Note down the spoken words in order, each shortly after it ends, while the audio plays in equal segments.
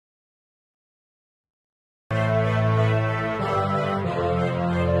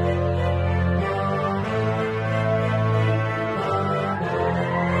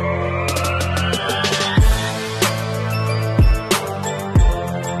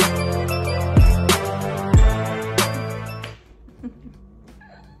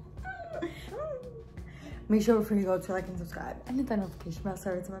make sure before you go to like and subscribe and hit that notification bell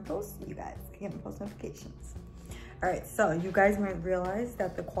so to my posts. You guys can get my post notifications. All right, so you guys might realize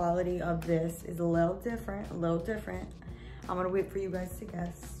that the quality of this is a little different, I'm gonna wait for you guys to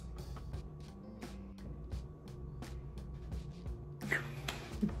guess.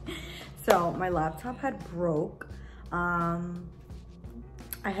 So my laptop had broke. I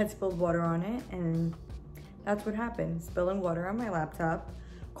had spilled water on it, and that's what happened. Spilling water on my laptop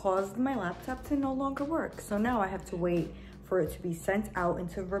caused my laptop to no longer work. So now I have to wait for it to be sent out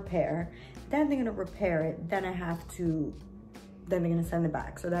into repair. Then they're gonna repair it. Then they're gonna send it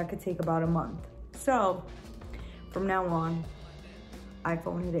back. So that could take about a month. So from now on,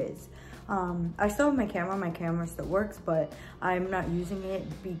 iPhone it is. I still have my camera still works, but I'm not using it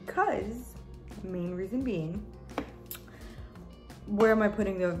because, main reason being, where am I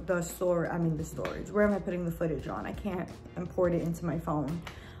putting the storage? Where am I putting the footage on? I can't import it into my phone.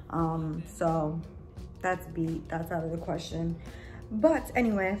 So that's out of the question. But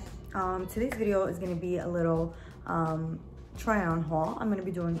anyway, today's video is gonna be a little try on haul. I'm gonna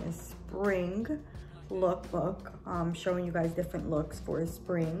be doing a spring lookbook, showing you guys different looks for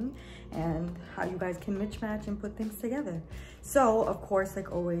spring and how you guys can match and put things together. So of course,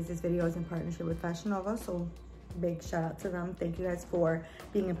 like always, this video is in partnership with Fashionnova, so big shout out to them. Thank you guys for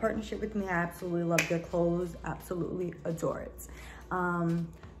being in partnership with me. I absolutely love their clothes, absolutely adore it.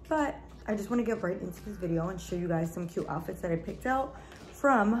 But I just want to get right into this video and show you guys some cute outfits that I picked out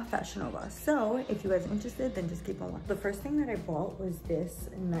from Fashionnova. So if you guys are interested, then just keep on watching. The first thing that I bought was this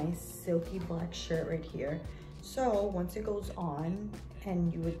nice silky black shirt right here. So once it goes on,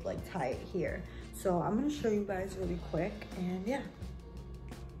 and you would like tie it here. So I'm gonna show you guys really quick, and yeah.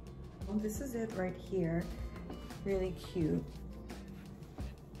 Well, this is it right here. Really cute.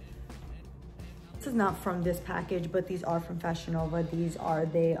 This is not from this package, but these are from Fashionnova. These are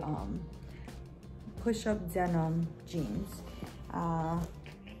the push-up denim jeans.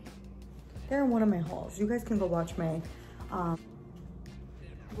 They're in one of my hauls. You guys can go watch my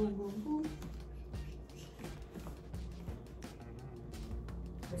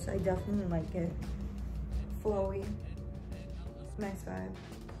So I definitely like it. Flowy, nice vibe.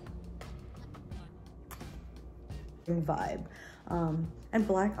 And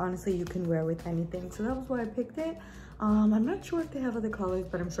black, honestly, you can wear with anything. So that was why I picked it. I'm not sure if they have other colors,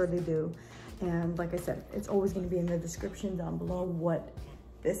 but I'm sure they do. And like I said, it's always gonna be in the description down below what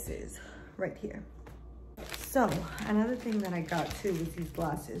this is right here. So another thing that I got too was these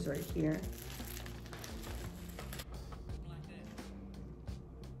glasses right here.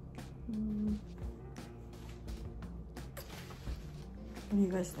 What do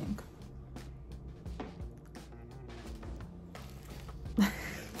you guys think?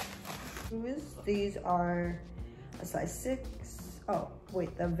 These are a size 6. Oh,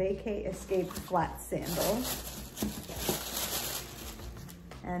 wait, the Vacay Escape flat sandal.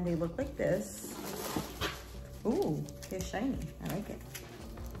 And they look like this. Ooh, they're shiny. I like it.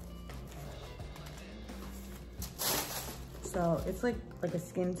 So it's like a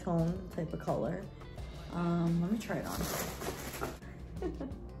skin tone type of color. Let me try it on.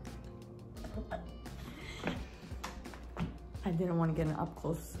 I didn't want to get an up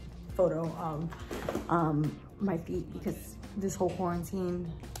close photo of my feet because this whole quarantine,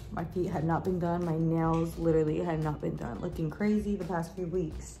 my feet had not been done. My nails literally had not been done. Looking crazy the past few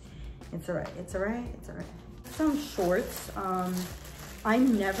weeks. It's all right, it's all right, it's all right. Some shorts. I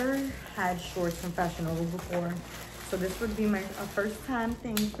never had shorts from Fashionnova before, so this would be a first time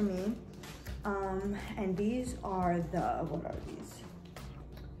thing for me. And these are what are these?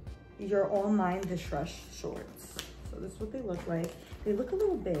 You're All Mine Distress shorts. So this is what they look like. They look a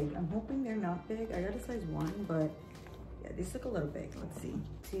little big. I'm hoping they're not big. I got a size 1, but yeah, these look a little big. Let's see.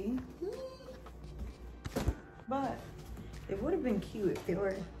 See? But it would have been cute if they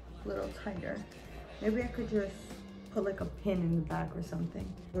were a little tighter. Maybe I could just put like a pin in the back or something.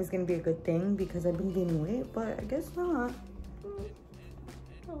 It was gonna be a good thing because I've been gaining weight, but I guess not.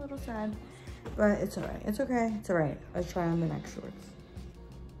 A little sad, but it's all right. It's okay. It's all right. I'll try on the next shorts.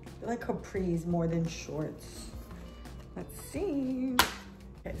 I like capris more than shorts. Let's see.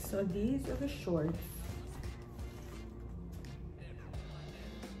 Okay, so these are the shorts.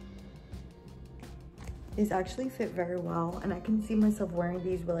 These actually fit very well, and I can see myself wearing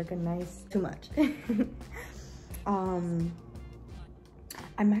these with like a nice, too much. I'm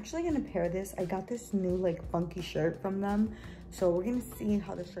actually gonna pair this. I got this new like funky shirt from them, so we're gonna see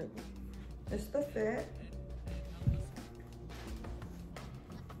how the shirt looks. This is the fit.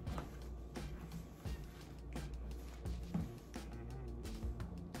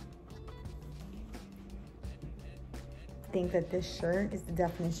 I think that this shirt is the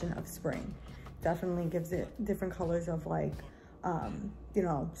definition of spring. definitely gives it different colors of like, you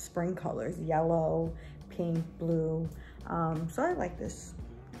know, spring colors, yellow, pink, blue. So I like this.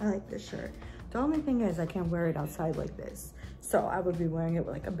 I like this shirt. The only thing is I can't wear it outside like this. So I would be wearing it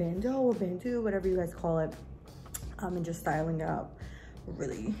with like a bandeau, whatever you guys call it. And just styling it up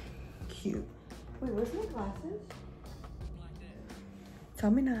really cute. Wait, where's my glasses? Tell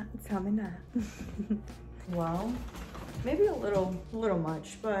me not, tell me not. Well, maybe a little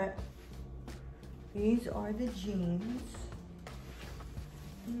much, but these are the jeans.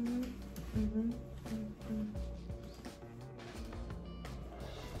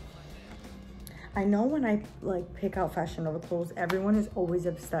 I know when I like pick out Fashionnova clothes, everyone is always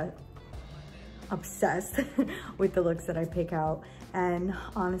obsessed with the looks that I pick out. And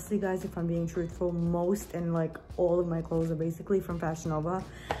honestly guys, if I'm being truthful, most and like all of my clothes are basically from Fashionnova.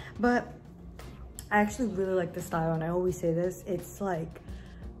 But I actually really like the style, and I always say this, it's like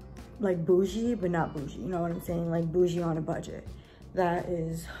bougie but not bougie, you know what I'm saying? Like bougie on a budget.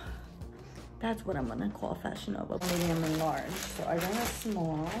 That's what I'm gonna call Fashionnova. Medium and large. So I got a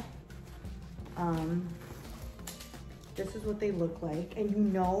small. This is what they look like, and you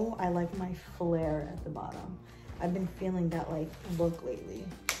know I like my flare at the bottom. I've been feeling that like look lately.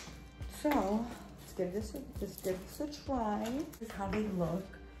 So let's give this a try. This is how they look,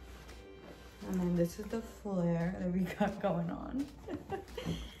 and then this is the flare that we got going on. What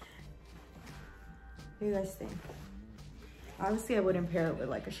do you guys think? Obviously I wouldn't pair it with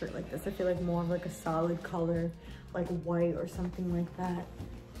like a shirt like this. I feel like more of like a solid color, like white or something like that.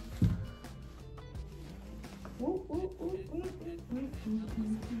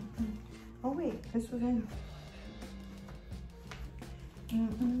 Oh wait, this was in.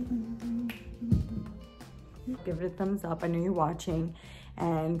 Give it a thumbs up. I know you're watching,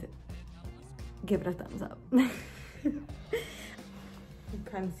 and give it a thumbs up. You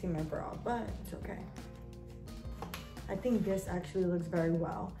kind of see my bra, but it's okay. I think this actually looks very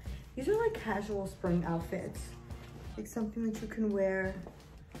well. These are like casual spring outfits, like something that you can wear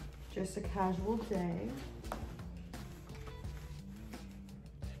just a casual day.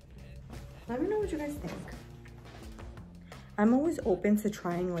 Let me know what you guys think. I'm always open to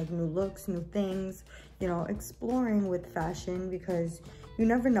trying like new looks, new things, you know, exploring with fashion, because you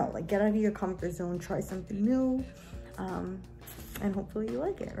never know. Like, get out of your comfort zone, try something new, and hopefully you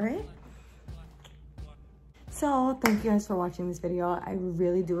like it, right? So thank you guys for watching this video. I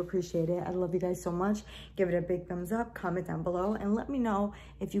really do appreciate it. I love you guys so much. Give it a big thumbs up, comment down below, and let me know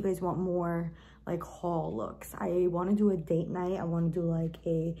if you guys want more like haul looks. I want to do a date night. I want to do like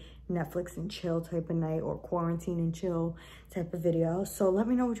a Netflix and chill type of night, or quarantine and chill type of video. So let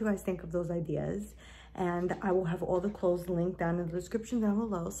me know what you guys think of those ideas, and I will have all the clothes linked down in the description down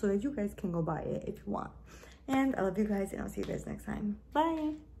below so that you guys can go buy it if you want. And I love you guys, and I'll see you guys next time.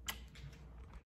 Bye.